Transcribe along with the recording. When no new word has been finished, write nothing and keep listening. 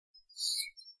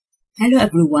Hello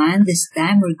everyone, this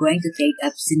time we're going to take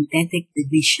up synthetic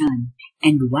division.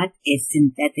 And what is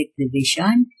synthetic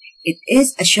division? It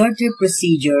is a shorter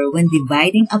procedure when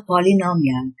dividing a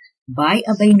polynomial by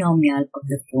a binomial of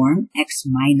the form x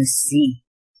minus c.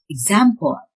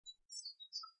 Example,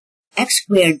 x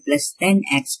squared plus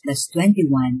 10x plus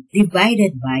 21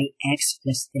 divided by x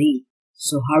plus 3.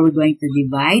 So how are we going to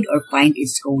divide or find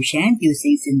its quotient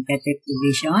using synthetic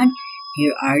division?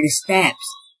 Here are the steps.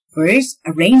 First,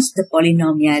 arrange the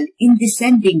polynomial in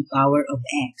descending power of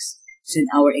x. So in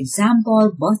our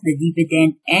example, both the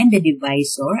dividend and the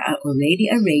divisor are already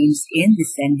arranged in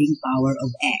descending power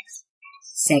of x.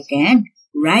 Second,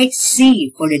 write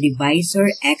c for the divisor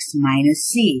x minus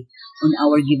c. On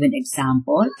our given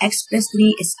example, x plus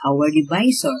 3 is our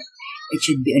divisor. It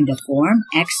should be in the form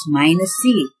x minus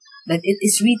c. But it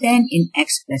is written in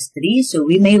x plus 3, so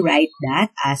we may write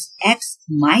that as x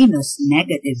minus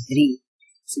negative 3.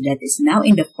 So that is now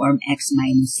in the form x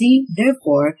minus c,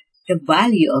 therefore, the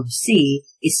value of c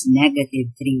is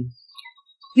negative 3.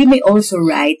 We may also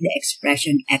write the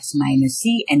expression x minus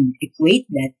c and equate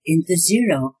that into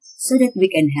 0 so that we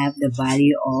can have the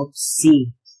value of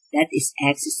c. That is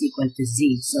x is equal to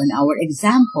z. So in our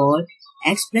example,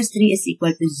 x plus 3 is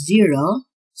equal to 0,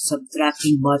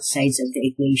 subtracting both sides of the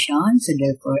equation. So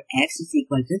therefore, x is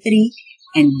equal to 3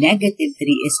 and negative 3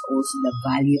 is also the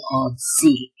value of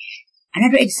c.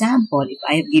 Another example, if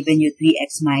I have given you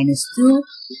 3x minus 2,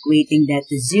 equating that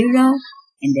to 0,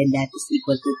 and then that is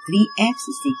equal to 3x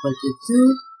is equal to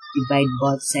 2, divide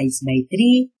both sides by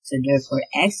 3, so therefore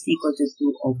x is equal to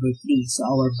 2 over 3. So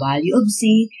our value of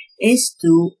c is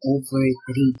 2 over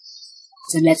 3.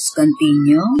 So let's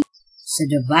continue. So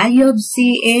the value of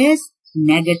c is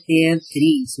negative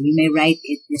 3. So we may write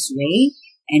it this way,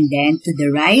 and then to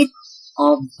the right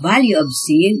of value of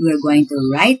c, we're going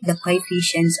to write the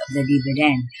coefficients of the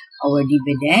dividend. Our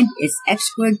dividend is x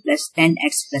squared plus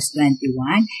 10x plus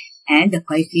 21, and the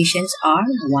coefficients are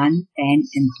 1, 10,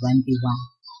 and 21.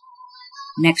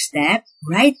 Next step,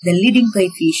 write the leading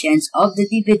coefficients of the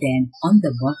dividend on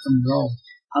the bottom row.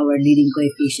 Our leading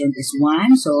coefficient is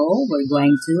 1, so we're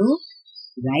going to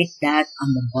write that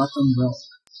on the bottom row.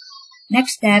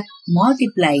 Next step,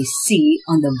 multiply c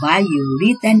on the value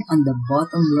written on the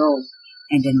bottom row,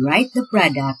 and then write the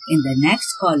product in the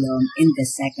next column in the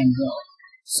second row.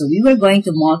 So we were going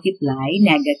to multiply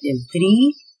negative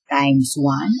 3 times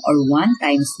 1 or 1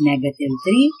 times negative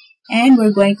 3, and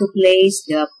we're going to place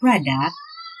the product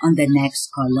on the next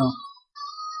column.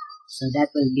 So that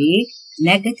will be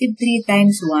negative 3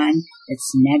 times 1,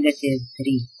 that's negative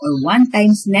 3. Or 1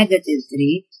 times negative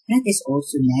 3, that is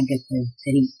also negative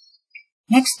 3.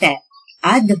 Next step,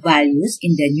 add the values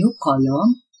in the new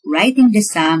column, writing the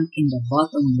sum in the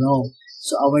bottom row.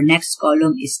 So our next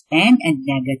column is 10 and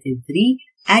negative 3.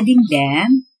 Adding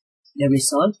them, the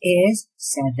result is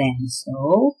 7.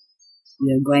 So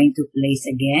we are going to place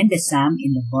again the sum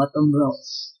in the bottom row.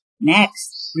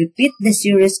 Next, repeat the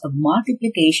series of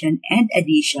multiplication and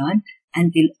addition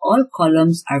until all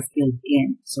columns are filled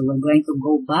in. So we're going to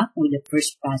go back with the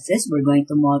first process. We're going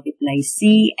to multiply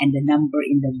c and the number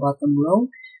in the bottom row.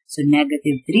 So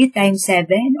negative 3 times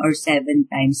 7 or 7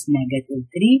 times negative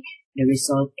 3. The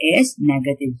result is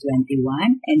negative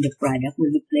 21 and the product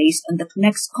will be placed on the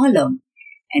next column.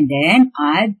 And then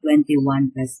add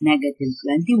 21 plus negative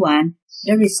 21.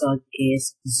 The result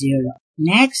is 0.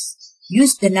 Next,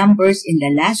 use the numbers in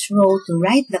the last row to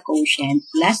write the quotient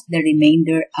plus the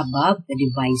remainder above the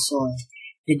divisor.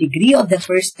 The degree of the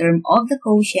first term of the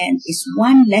quotient is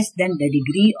 1 less than the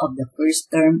degree of the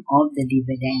first term of the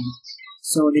dividend.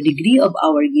 So the degree of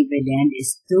our dividend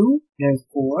is 2,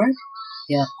 therefore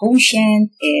the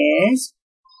quotient is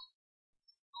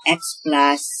x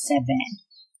plus 7.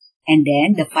 And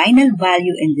then the final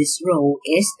value in this row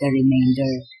is the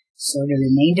remainder. So the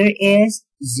remainder is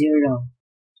 0.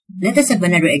 Let us have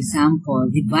another example.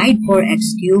 Divide 4x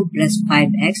cubed plus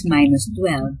 5x minus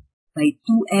 12 by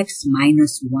 2x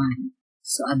minus 1.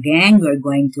 So again, we're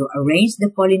going to arrange the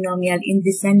polynomial in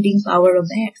descending power of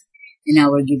x. In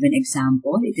our given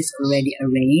example, it is already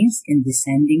arranged in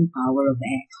descending power of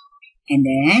x. And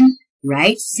then,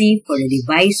 write c for the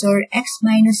divisor x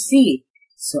minus c.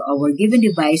 So our given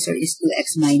divisor is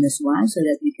 2x minus 1, so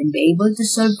that we can be able to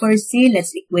solve for c.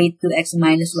 Let's equate 2x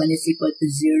minus 1 is equal to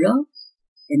 0.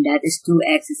 Then that is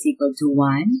 2x is equal to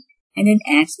 1. And then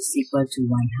x is equal to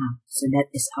 1/2. So that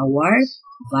is our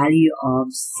value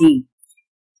of c.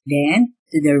 Then,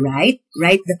 to the right,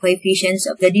 write the coefficients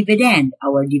of the dividend.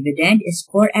 Our dividend is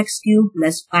 4x cubed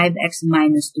plus 5x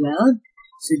minus 12.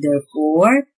 So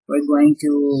therefore, we're going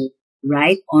to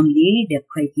write only the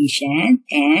coefficient.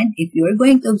 And if you're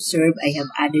going to observe, I have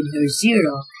added here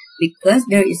 0 because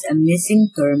there is a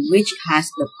missing term which has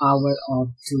the power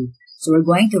of 2. So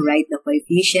we're going to write the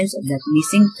coefficients of that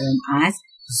missing term as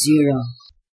 0.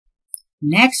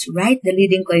 Next, write the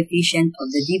leading coefficient of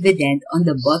the dividend on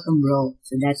the bottom row.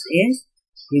 So that is,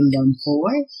 bring down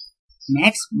 4.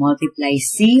 Next, multiply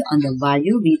C on the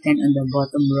value written on the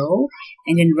bottom row,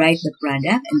 and then write the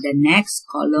product in the next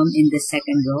column in the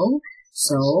second row.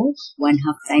 So,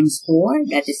 1/2 times 4,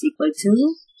 that is equal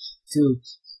to 2.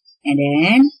 And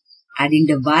then, adding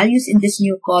the values in this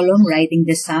new column, writing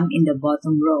the sum in the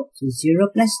bottom row. So, 0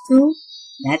 plus 2,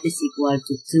 that is equal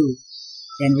to 2.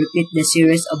 Then repeat the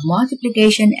series of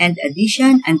multiplication and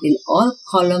addition until all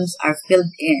columns are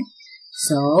filled in.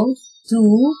 So,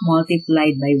 2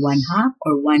 multiplied by 1/2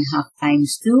 or 1/2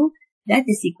 times 2, that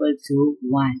is equal to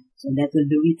 1. So that will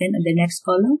be written on the next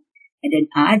column. And then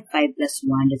add 5 plus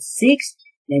 1, that's 6.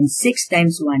 Then 6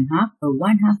 times 1/2 or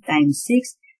 1/2 times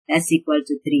 6, that's equal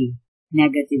to 3.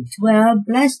 Negative 12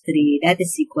 plus 3, that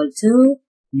is equal to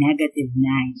negative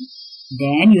 9.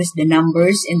 Then use the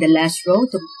numbers in the last row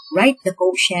to write the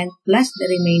quotient plus the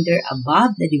remainder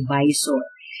above the divisor.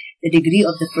 The degree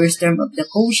of the first term of the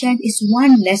quotient is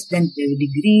 1 less than the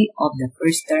degree of the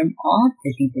first term of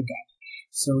the dividend.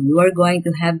 So you are going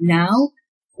to have now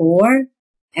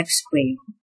 4x squared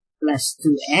plus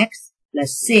 2x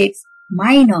plus 6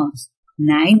 minus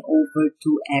 9 over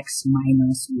 2x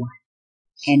minus 1.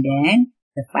 And then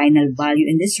the final value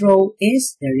in this row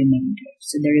is the remainder.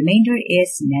 So the remainder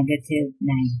is negative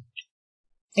 9.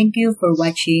 Thank you for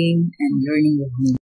watching and learning with me.